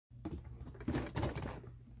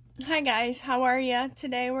Hi guys, how are ya?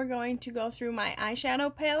 Today we're going to go through my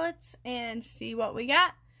eyeshadow palettes and see what we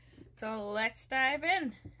got. So let's dive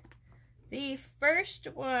in. The first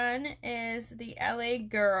one is the LA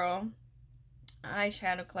Girl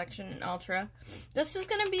eyeshadow collection in Ultra. This is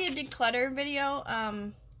going to be a declutter video.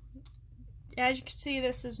 As you can see,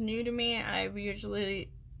 this is new to me. I've used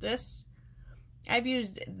this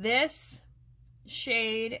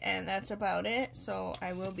shade and that's about it. So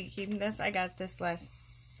I will be keeping this. I got this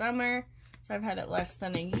last summer, so I've had it less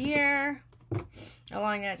than a year.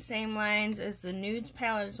 Along that same lines as the nudes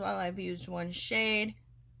palette as well, I've used one shade.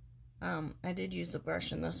 I did use a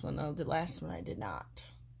brush in this one though, the last one I did not.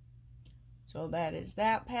 So that is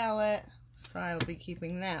that palette, so I will be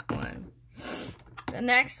keeping that one. The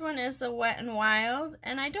next one is the Wet n Wild,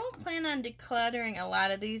 and I don't plan on decluttering a lot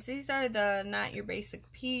of these. These are the Not Your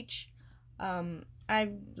Basic Peach.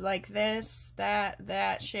 I like this,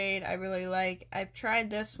 that shade I really like. I've tried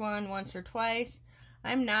this one once or twice.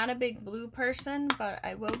 I'm not a big blue person, but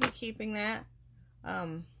I will be keeping that.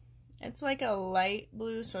 It's like a light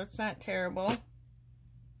blue, so it's not terrible.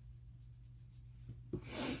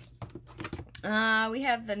 We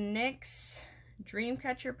have the NYX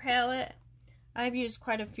Dreamcatcher palette. I've used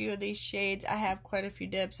quite a few of these shades. I have quite a few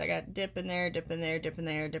dips. I got dip in there, dip in there, dip in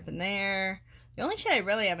there, dip in there. The only shade I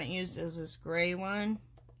really haven't used is this gray one,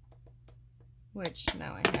 which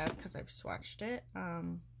now I have because I've swatched it.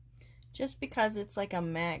 Just because it's like a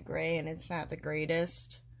matte gray and it's not the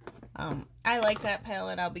greatest. I like that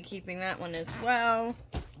palette. I'll be keeping that one as well.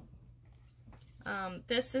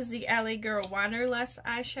 This is the LA Girl Wanderlust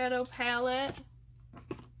eyeshadow palette.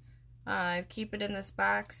 I keep it in this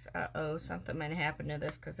box. Uh-oh, something might happen to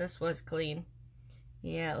this because this was clean.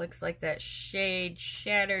 Yeah, it looks like that shade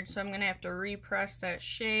shattered, so I'm going to have to repress that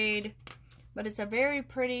shade. But it's a very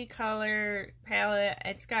pretty color palette.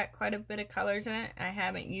 It's got quite a bit of colors in it. I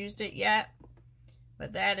haven't used it yet,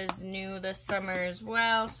 but that is new this summer as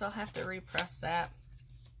well, so I'll have to repress that.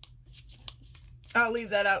 I'll leave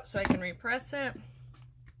that out so I can repress it.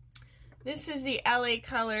 This is the LA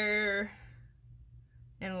Color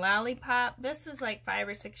and Lollipop. This is like 5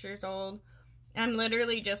 or 6 years old. I'm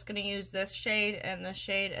literally just going to use this shade and this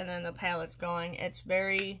shade, and then the palette's going. It's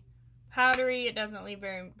very powdery. It doesn't leave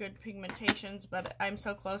very good pigmentations, but I'm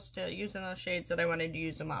so close to using those shades that I wanted to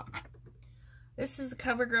use them up. This is the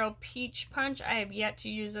CoverGirl Peach Punch. I have yet to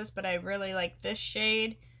use this, but I really like this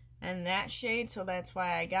shade and that shade, so that's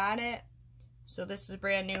why I got it. So this is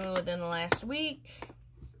brand new within the last week.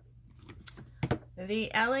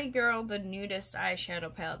 The LA Girl, the Nudist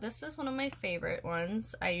eyeshadow palette. This is one of my favorite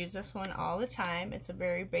ones. I use this one all the time. It's a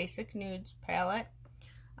very basic nudes palette.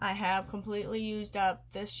 I have completely used up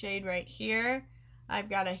this shade right here. I've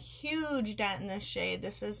got a huge dent in this shade.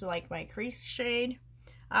 This is like my crease shade.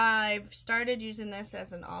 I've started using this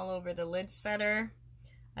as an all over the lid setter.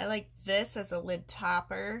 I like this as a lid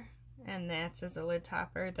topper, and that's as a lid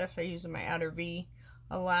topper. This I use in my outer V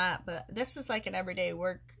a lot, but this is like an everyday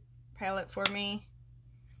work palette for me.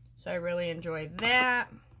 So I really enjoy that.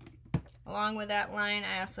 Along with that line,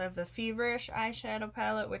 I also have the Feverish eyeshadow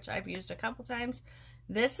palette, which I've used a couple times.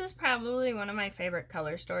 This is probably one of my favorite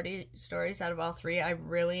color stories out of all three. I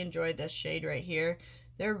really enjoyed this shade right here.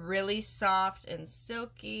 They're really soft and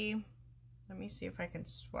silky. Let me see if I can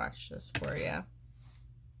swatch this for you.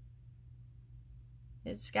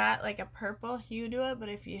 It's got like a purple hue to it, but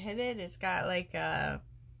if you hit it, it's got like a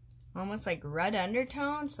almost like red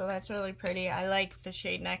undertone, so that's really pretty. I like the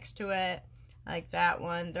shade next to it. I like that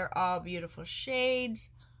one. They're all beautiful shades.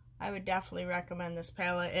 I would definitely recommend this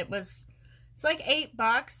palette. It's like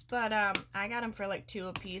 $8, but I got them for like 2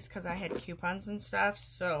 apiece because I had coupons and stuff,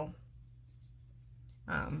 so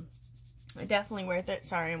definitely worth it.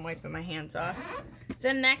 Sorry, I'm wiping my hands off.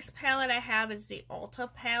 The next palette I have is the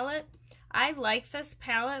Ulta palette. I like this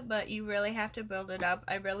palette, but you really have to build it up.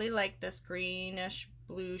 I really like this greenish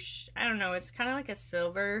blue, I don't know, it's kind of like a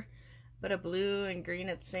silver, but a blue and green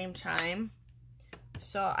at the same time.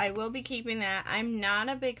 So I will be keeping that. I'm not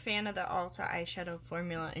a big fan of the Ulta eyeshadow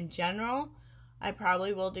formula in general. I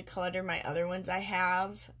probably will declutter my other ones I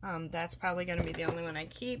have. That's probably going to be the only one I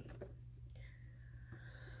keep.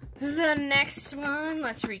 The next one,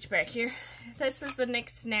 let's reach back here. This is the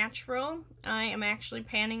NYX Natural. I am actually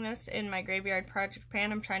panning this in my Graveyard Project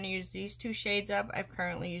pan. I'm trying to use these 2 shades up. I've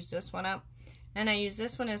currently used this one up. And I use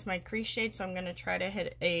this one as my crease shade, so I'm going to try to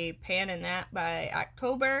hit a pan in that by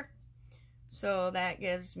October. So that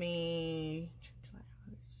gives me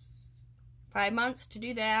 5 months to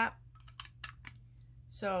do that.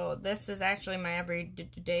 So this is actually my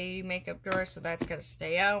everyday makeup drawer, so that's going to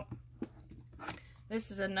stay out. This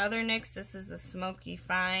is another NYX. This is a Smoky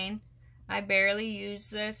Fine. I barely use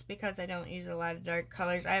this because I don't use a lot of dark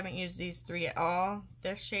colors. I haven't used these three at all.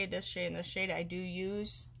 This shade, and this shade I do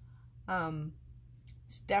use.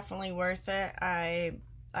 It's definitely worth it. I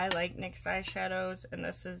like NYX eyeshadows, and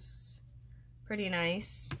this is pretty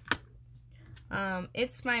nice.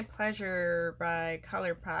 It's My Pleasure by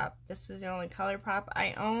ColourPop. This is the only ColourPop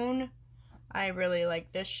I own. I really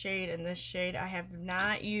like this shade and this shade. I have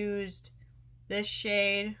not used this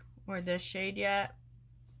shade or this shade yet.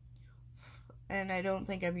 And I don't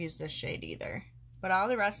think I've used this shade either. But all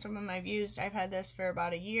the rest of them I've used. I've had this for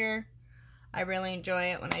about a year. I really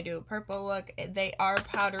enjoy it when I do a purple look. They are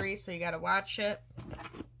powdery, so you gotta watch it.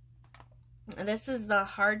 And this is the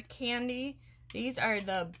Hard Candy. These are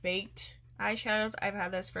the baked eyeshadows. I've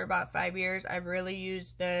had this for about 5 years. I've really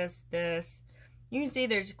used this. You can see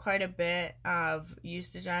there's quite a bit of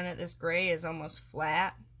usage on it. This gray is almost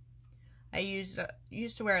flat. I used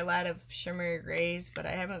to wear a lot of shimmery grays, but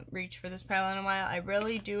I haven't reached for this palette in a while. I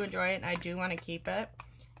really do enjoy it, and I do want to keep it.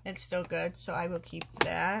 It's still good, so I will keep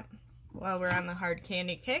that while we're on the Hard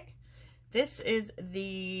Candy kick. This is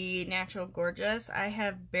the Natural Gorgeous. I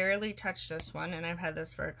have barely touched this one, and I've had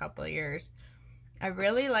this for a couple of years. I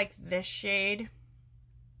really like this shade.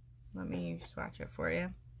 Let me swatch it for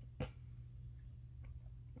you.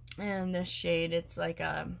 And this shade, it's like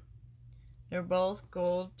they're both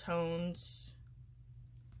gold tones.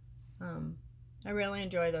 I really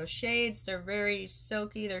enjoy those shades. They're very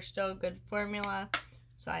silky. They're still a good formula.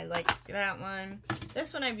 So I like that one.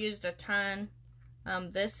 This one I've used a ton.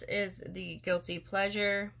 This is the Guilty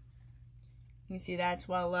Pleasure. You can see that's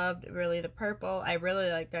well loved. Really, the purple. I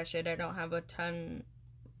really like that shade. I don't have a ton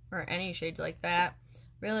or any shades like that.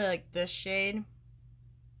 Really like this shade.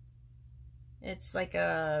 It's like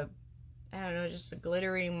a, I don't know, just a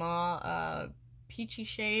glittery mauve, peachy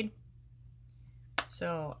shade.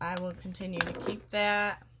 So I will continue to keep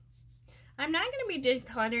that. I'm not going to be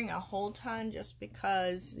decluttering a whole ton just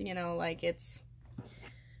because, you know, like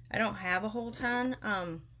I don't have a whole ton.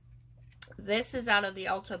 This is out of the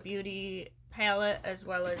Ulta Beauty palette, as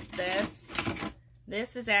well as this.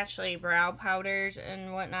 This is actually brow powders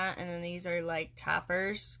and whatnot, and then these are like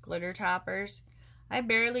toppers, glitter toppers. I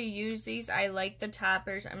barely use these. I like the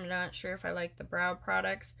toppers. I'm not sure if I like the brow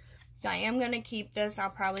products. I am going to keep this. I'll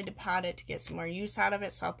probably depot it to get some more use out of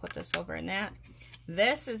it, so I'll put this over in that.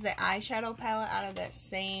 This is the eyeshadow palette out of that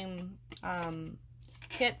same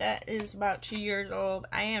kit that is about 2 years old.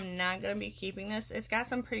 I am not going to be keeping this. It's got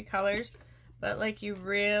some pretty colors, but like you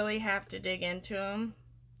really have to dig into them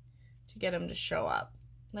to get them to show up.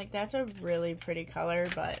 Like that's a really pretty color,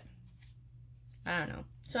 but I don't know.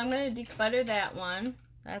 So I'm going to declutter that one.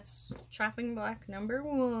 That's chopping block number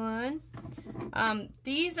 1.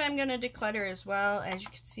 These I'm going to declutter as well. As you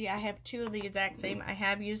can see, I have 2 of the exact same. I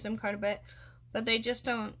have used them quite a bit, but they just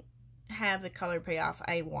don't have the color payoff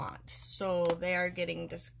I want. So they are getting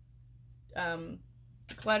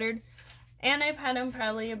decluttered. And I've had them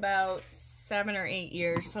probably about 7 or 8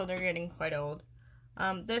 years, so they're getting quite old.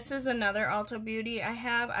 This is another Ulta Beauty I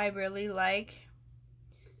have. I really like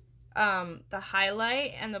the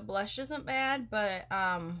highlight, and the blush isn't bad, but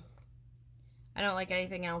I don't like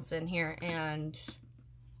anything else in here, and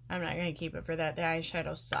I'm not going to keep it for that. The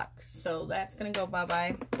eyeshadows suck, so that's going to go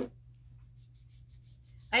bye-bye.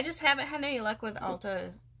 I just haven't had any luck with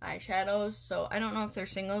Ulta eyeshadows, so I don't know if their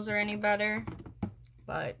singles are any better,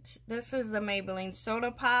 but this is the Maybelline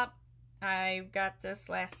Soda Pop. I got this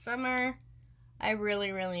last summer. I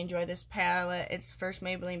really, really enjoy this palette. It's the first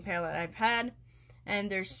Maybelline palette I've had.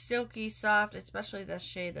 And they're silky soft, especially this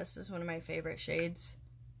shade. This is one of my favorite shades.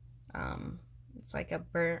 It's like a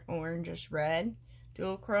burnt orangish red,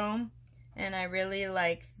 dual chrome. And I really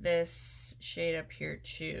like this shade up here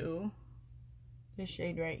too. This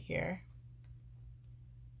shade right here.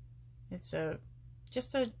 It's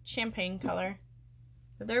just a champagne color.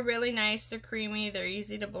 But they're really nice, they're creamy, they're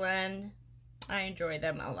easy to blend. I enjoy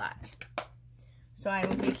them a lot. So I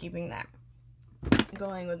will be keeping that.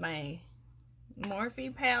 Going with my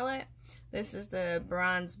Morphe palette. This is the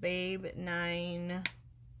Bronze Babe 9B.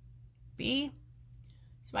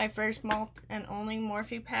 It's my first and only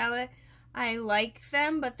Morphe palette. I like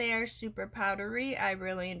them, but they are super powdery. I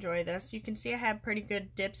really enjoy this. You can see I have pretty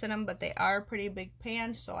good dips in them, but they are pretty big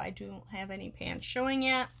pans, so I don't have any pans showing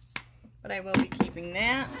yet. But I will be keeping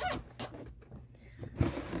that.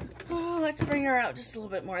 Oh, let's bring her out just a little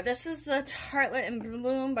bit more. This is the Tartelette in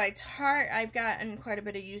Bloom by Tarte. I've gotten quite a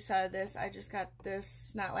bit of use out of this. I just got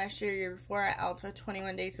this not last year, year before at Ulta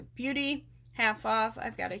 21 Days of Beauty. Half off.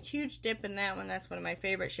 I've got a huge dip in that one. That's one of my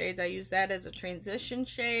favorite shades. I use that as a transition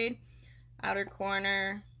shade. Outer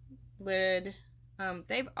corner, lid,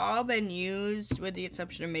 They've all been used with the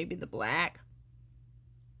exception of maybe the black.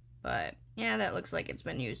 But yeah, that looks like it's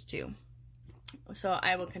been used too. So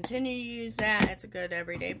I will continue to use that. It's a good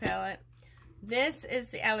everyday palette. This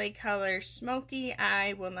is the LA Color Smoky.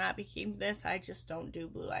 I will not be keeping this. I just don't do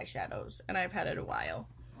blue eyeshadows, and I've had it a while.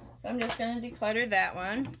 So I'm just going to declutter that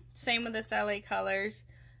one. Same with this LA Colors.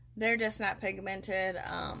 They're just not pigmented.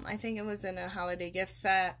 I think it was in a holiday gift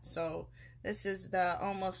set. So this is the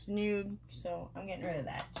almost nude. So I'm getting rid of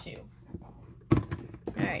that too.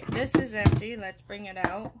 Alright, this is empty. Let's bring it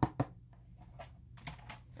out.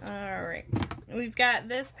 Alright. We've got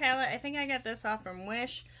this palette. I think I got this off from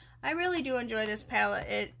Wish. I really do enjoy this palette.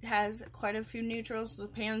 It has quite a few neutrals. The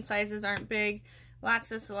pan sizes aren't big.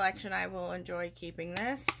 Lots of selection. I will enjoy keeping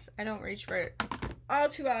this. I don't reach for it all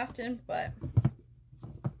too often, but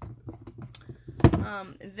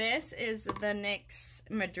this is the NYX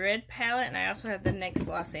Madrid palette, and I also have the NYX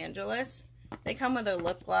Los Angeles. They come with a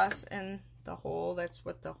lip gloss in the hole. That's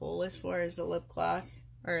what the hole is for, is the lip gloss,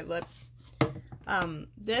 or lip.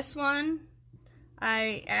 This one,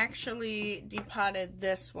 I actually depotted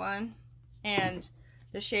this one and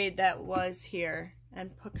the shade that was here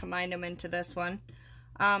and combined them into this one.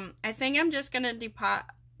 I think I'm just going to depot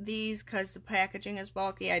these because the packaging is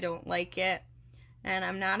bulky. I don't like it. And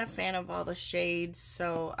I'm not a fan of all the shades,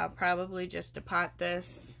 so I'll probably just depot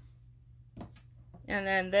this. And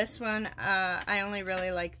then this one, I only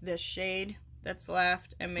really like this shade that's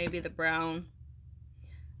left and maybe the brown.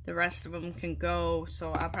 The rest of them can go,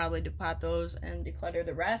 so I'll probably depot those and declutter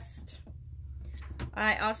the rest.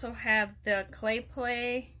 I also have the Clay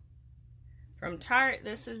Play from Tarte.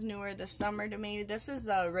 This is newer this summer to me. This is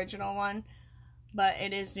the original one, but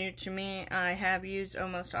it is new to me. I have used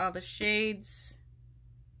almost all the shades.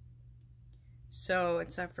 So,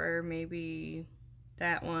 except for maybe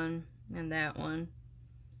that one and that one.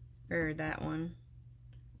 Or that one.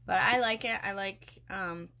 But I like it. I like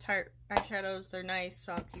Tarte eyeshadows. They're nice,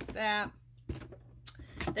 so I'll keep that.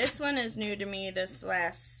 This one is new to me this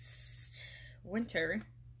last winter.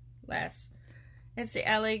 It's the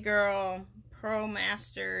LA Girl Pro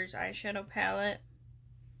Masters eyeshadow palette.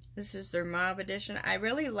 This is their Mauve edition. I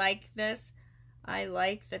really like this. I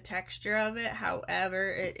like the texture of it.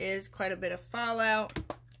 However, it is quite a bit of fallout.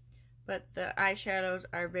 But the eyeshadows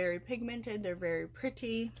are very pigmented. They're very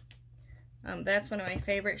pretty. That's one of my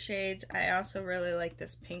favorite shades. I also really like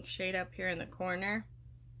this pink shade up here in the corner.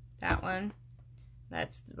 That one.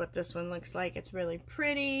 That's what this one looks like. It's really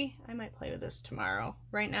pretty. I might play with this tomorrow.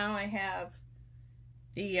 Right now I have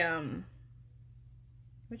the,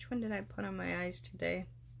 which one did I put on my eyes today?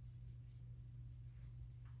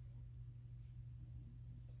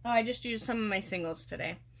 Oh, I just used some of my singles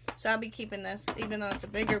today. So I'll be keeping this, even though it's a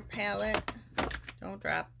bigger palette. Don't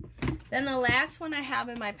drop. Then the last one I have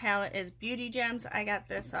in my palette is Beauty Gems. I got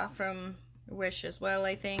this off from Wish as well,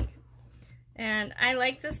 I think. And I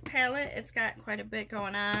like this palette. It's got quite a bit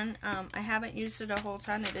going on. I haven't used it a whole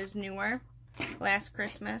ton. It is newer. Last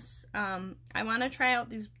Christmas. I want to try out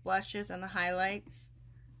these blushes and the highlights.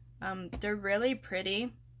 They're really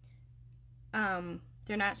pretty.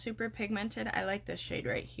 They're not super pigmented. I like this shade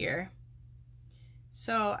right here.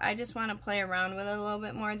 So I just want to play around with it a little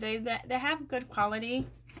bit more. They have good quality.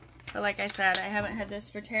 But like I said, I haven't had this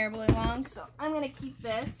for terribly long. So I'm going to keep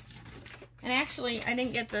this. And actually, I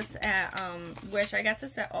didn't get this at Wish. I got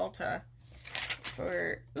this at Ulta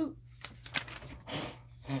for... Ooh.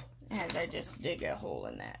 And I just dig a hole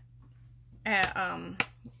in that. At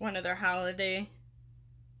one of their holiday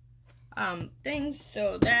things.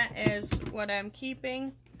 So that is what I'm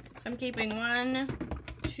keeping. So I'm keeping 1,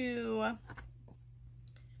 2,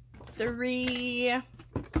 3,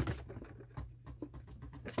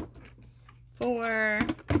 4.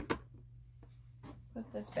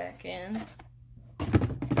 Put this back in.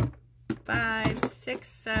 5, 6,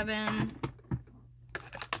 7,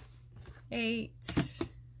 8,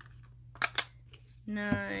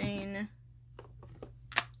 9,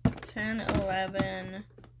 10, 11,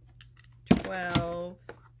 12,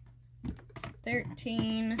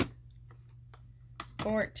 13,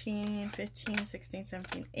 14, 15, 16,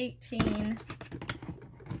 17, 18,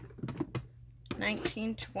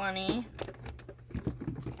 19, 20,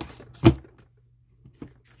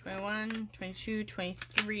 21, 22,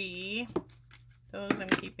 23. Those I'm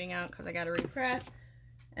keeping out because I got to repress.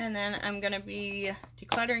 And then I'm going to be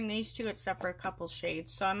decluttering these two except for a couple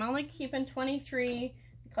shades. So I'm only keeping 23,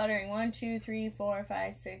 decluttering 1, 2, 3, 4,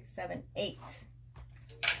 5, 6, 7, 8.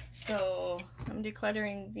 So I'm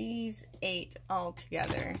decluttering these 8 all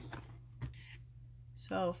together.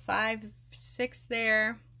 So 5, 6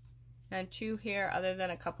 there, and 2 here, other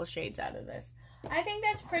than a couple shades out of this. I think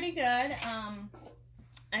that's pretty good.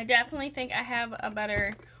 I definitely think I have a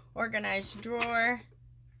better organized drawer.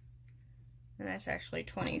 And that's actually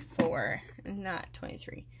 24, not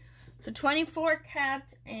 23. So 24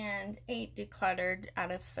 kept and 8 decluttered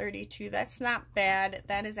out of 32. That's not bad.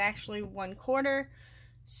 That is actually 1/4.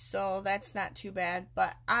 So that's not too bad.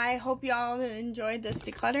 But I hope y'all enjoyed this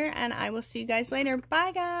declutter, and I will see you guys later.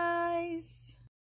 Bye, guys.